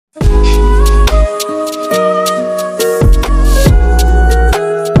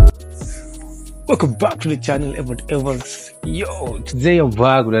Welcome back to the channel, EVANT-EVANS. Yo, today I'm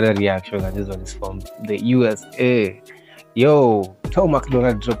back with another reaction, and this one is from the USA. Yo, Tom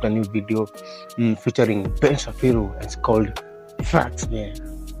Macdonald dropped a new video featuring Ben Shapiro, and it's called Facts, man.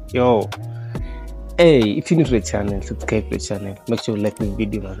 Yo, hey, if you're new to the channel, subscribe to the channel. Make sure you like this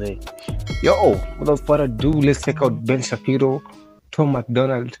video, man. Hey. Yo, without further ado, let's check out Ben Shapiro, Tom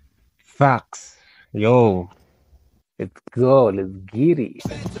Macdonald, Facts. Yo. Let's go, let's get it.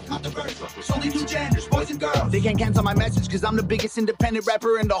 It's only two genders, boys and girls. They can't cancel my message because I'm the biggest independent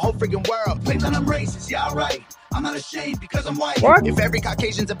rapper in the whole freaking world. Claim that I'm racist, yeah, right. I'm not ashamed because I'm white. What? If every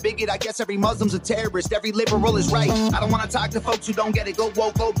Caucasian's a bigot, I guess every Muslim's a terrorist. Every liberal is right. I don't want to talk to folks who don't get it. Go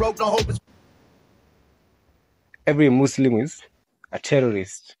woke, go broke, no hope. Every Muslim is a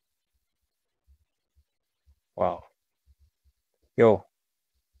terrorist. Wow. Yo.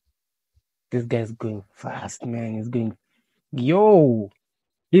 This guy's going fast, man. He's going... Yo!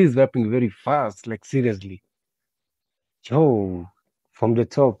 He's rapping very fast, like seriously. Yo! From the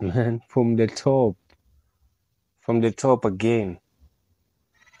top, man. From the top. From the top again.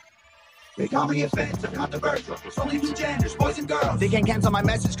 They call me offensive, controversial. It's only two genders, boys and girls. They can't cancel my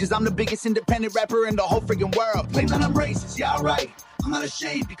message because I'm the biggest independent rapper in the whole freaking world. Claim that I'm racist, yeah, right. I'm not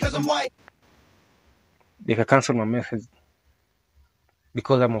ashamed because I'm white. They can cancel my message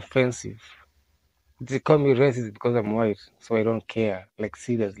because I'm offensive. They call me racist because I'm white, so I don't care. Like,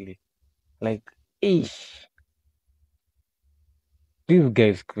 seriously. Like, eesh. This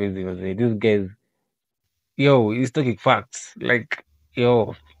guy's crazy, man. This guy's... Yo, he's talking facts. Like,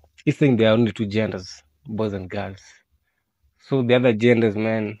 yo, he's saying there are only two genders, boys and girls. So the other genders,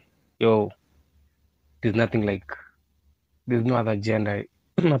 man, yo, there's nothing like... There's no other gender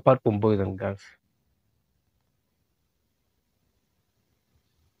apart from boys and girls.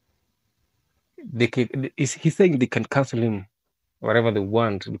 He's saying they can cancel him whatever they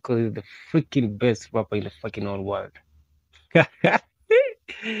want because he's the freaking best rapper in the fucking whole world. Know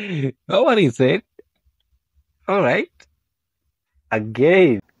what he said? All right.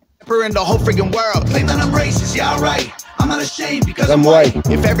 Again. Rapper in the whole freaking world. Claim that I'm racist, yeah, right. I'm not ashamed because I'm white.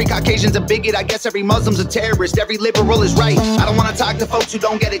 If every Caucasian's a bigot, I guess every Muslim's a terrorist. Every liberal is right. I don't want to talk to folks who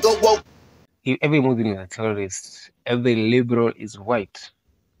don't get it. Go woke. If every Muslim is a terrorist, every liberal is white.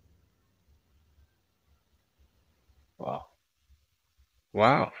 Wow.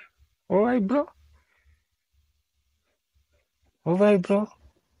 Wow. All right, bro. All right, bro.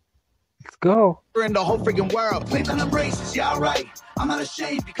 Let's go. In the whole freaking world. Claim that I'm racist, yeah, right. I'm not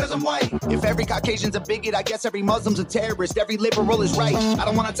ashamed because I'm white. If every Caucasian's a bigot, I guess every Muslim's a terrorist. Every liberal is right. I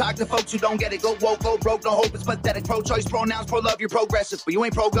don't want to talk to folks who don't get it. Go woke, go broke, no hope. It's pathetic. Pro-choice, pronouns, pro-love, you're progressive. But you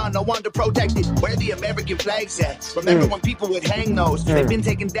ain't pro-gun, no one to protect it. Where the American flags at? Remember when people would hang those? They've been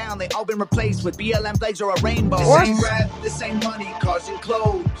taken down, they all been replaced with BLM flags or a rainbow. This ain't rap, this ain't money, cars and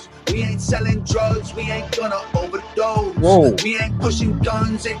clothes. We ain't selling drugs, we ain't gonna overdose. Whoa. We ain't pushing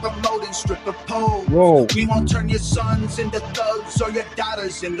guns, ain't promoting stripper poles. Whoa. We won't turn your sons into thugs or your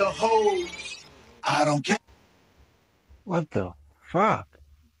daughters into hoes. I don't care. What the fuck?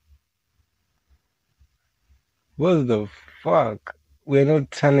 What the fuck? We're not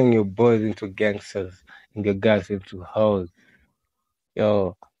turning your boys into gangsters and your girls into hoes.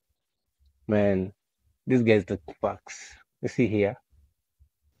 Yo, man, this guy's the facts. You see here?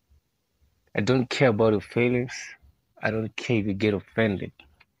 I don't care about your feelings. I don't care if you get offended.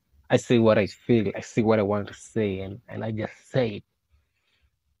 I say what I feel. I say what I want to say, and I just say it.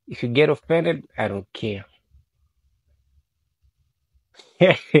 If you get offended, I don't care.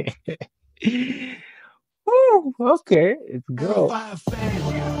 Woo, okay, let's go. I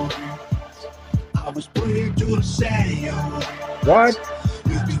was put here to say What?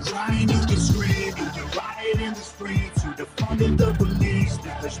 you can cry and you can scream, you can riot in the streets, you defunded the police,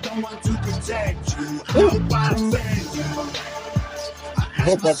 there's no one to protect you. I hope I offend you. I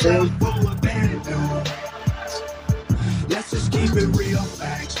hope I offend you. Let's just keep it real,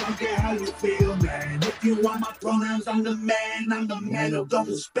 facts. Don't care how you feel, man. If you want my pronouns, I'm the man who don't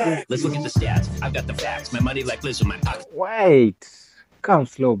respect. Let's look at the stats. I've got the facts. My money like Liz in my pocket. Wait. Come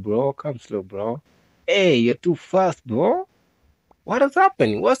slow, bro. Come slow, bro. Hey, you're too fast, bro. What is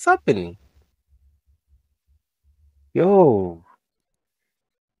happening? What's happening? Yo,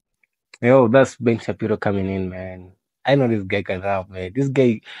 that's Ben Shapiro coming in, man. I know this guy can rap, man. This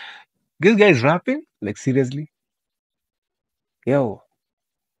guy is rapping? Like, seriously? Yo,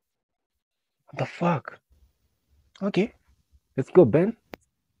 what the fuck? Okay, let's go, Ben.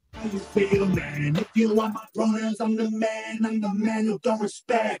 How you feel, man? If you want my pronouns, I'm the man who don't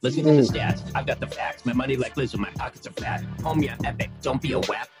respect. Listen to the stats, I've got the facts. My money like Lizzo, my pockets are fat. Homie, I'm epic, don't be a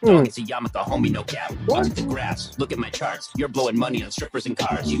whack. Dog, it's a yarmulke, homie, no cap. Watch the graphs, look at my charts. You're blowing money on strippers and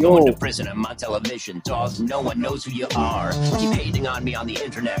cars. You going to prison, I'm on television. Dog, no one knows who you are. Keep hating on me on the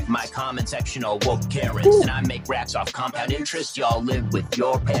internet. My comment section all woke Karens. And I make racks off compound interest. Y'all live with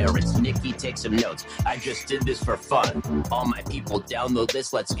your parents. Nikki, take some notes. I just did this for fun. All my people download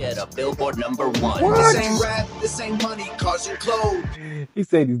this, let's get a Billboard #1. This ain't rap, this ain't money, cause you're clothes. He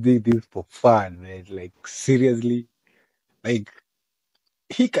said he's doing this for fun, man. Like, seriously? Like,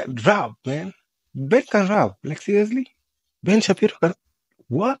 he can rap, man. Ben can rap. Like, seriously? Ben Shapiro can.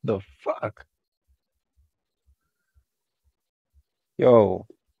 What the fuck? Yo,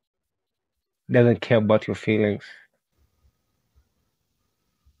 doesn't care about your feelings.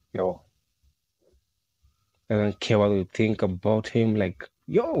 Yo, doesn't care what you think about him. Like,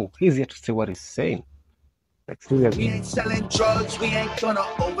 yo, he's here to say what he's saying. Like, We seriously. ain't selling drugs, we ain't gonna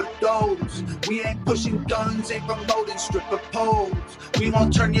overdose. We ain't pushing guns, ain't promoting stripper poles. We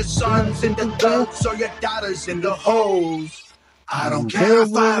won't turn your sons into thugs or your daughters into hoes. I don't care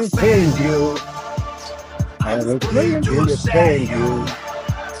if I offend you. I was willing to offend you.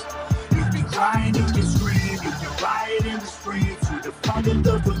 You be crying, you can scream, you can riot in the streets. You defunded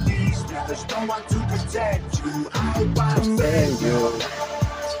the police, now there's no one to protect you. I hope I offend you.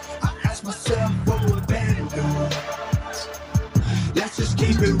 I ask myself what would Ben do? Let's just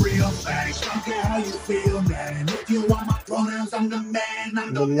keep it real, facts. Don't care how you feel, man. If you want my pronouns, I'm the man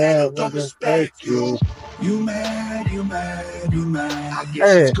who don't respect you. You mad, you mad, you mad. I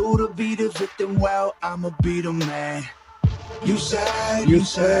guess it's cool to be the victim, well, I'ma be the man. You sad, you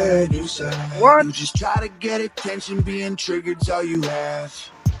sad, you sad. What? You just try to get attention, being triggered's all you have.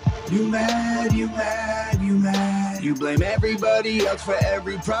 You mad, you mad, you mad. You blame everybody else for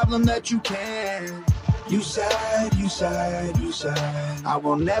every problem that you can. You sad, you sad, you sad. I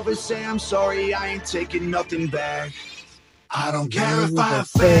will never say I'm sorry, I ain't taking nothing back. I don't care if I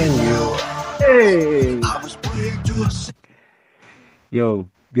offend you. Hey. I was put here to accept. Yo,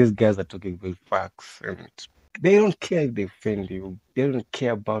 these guys are talking with facts, and they don't care if they offend you. They don't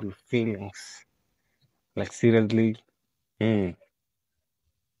care about your feelings. Like, seriously.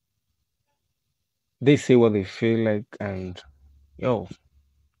 They say what they feel like, and yo,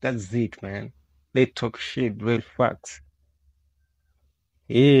 that's it, man. They talk shit, real facts.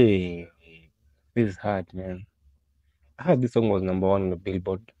 Hey, this is hard, man. I heard this song was #1 on the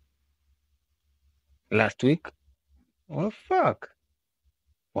Billboard last week. What the fuck?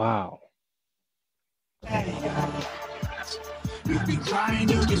 Wow. You be crying,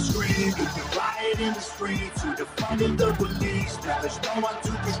 you can scream, you can riot in the streets. You defunded the police, now there's no one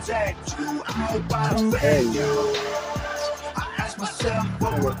to protect you. I hope I offend you. I ask myself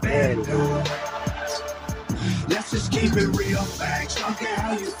what would Ben do? Let's just keep it real, facts. Don't care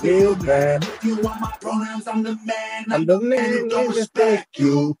how you feel, man. If you want my pronouns, I'm the man who don't respect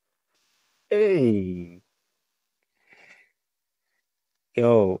you. Hey.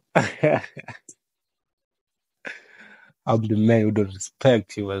 Yo. I'm the man who don't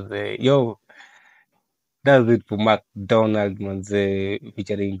respect you, man. Yo, that's it for Macdonald, man.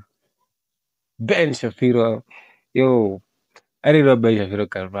 Featuring Ben Shapiro. Yo, I didn't know Ben Shapiro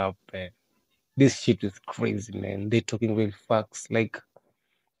can rap, man. This shit is crazy, man. They're talking real facts. Like,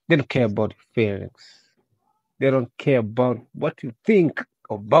 they don't care about your feelings. They don't care about what you think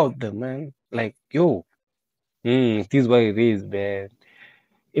about them, man. Like, yo, this is what it is, man.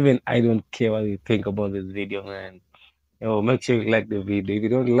 Even I don't care what you think about this video, man. Yo, make sure you like the video. If you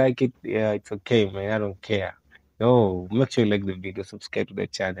don't like it, yeah, it's okay, man. I don't care. Yo, make sure you like the video, subscribe to the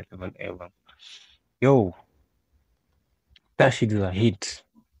channel, EVANT-EVANS. Yo, that shit is a hit.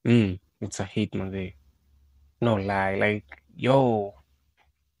 It's a hit, man. No lie. Like, yo,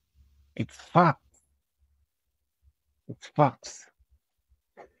 it's facts. It's facts.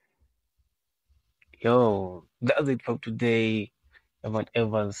 Yo, that's it for today.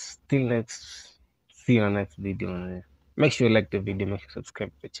 EVANT-EVANS. Till next. See you on next video, man. Make sure you like the video, make sure you subscribe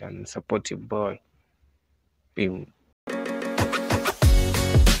to the channel, support your boy. Boom.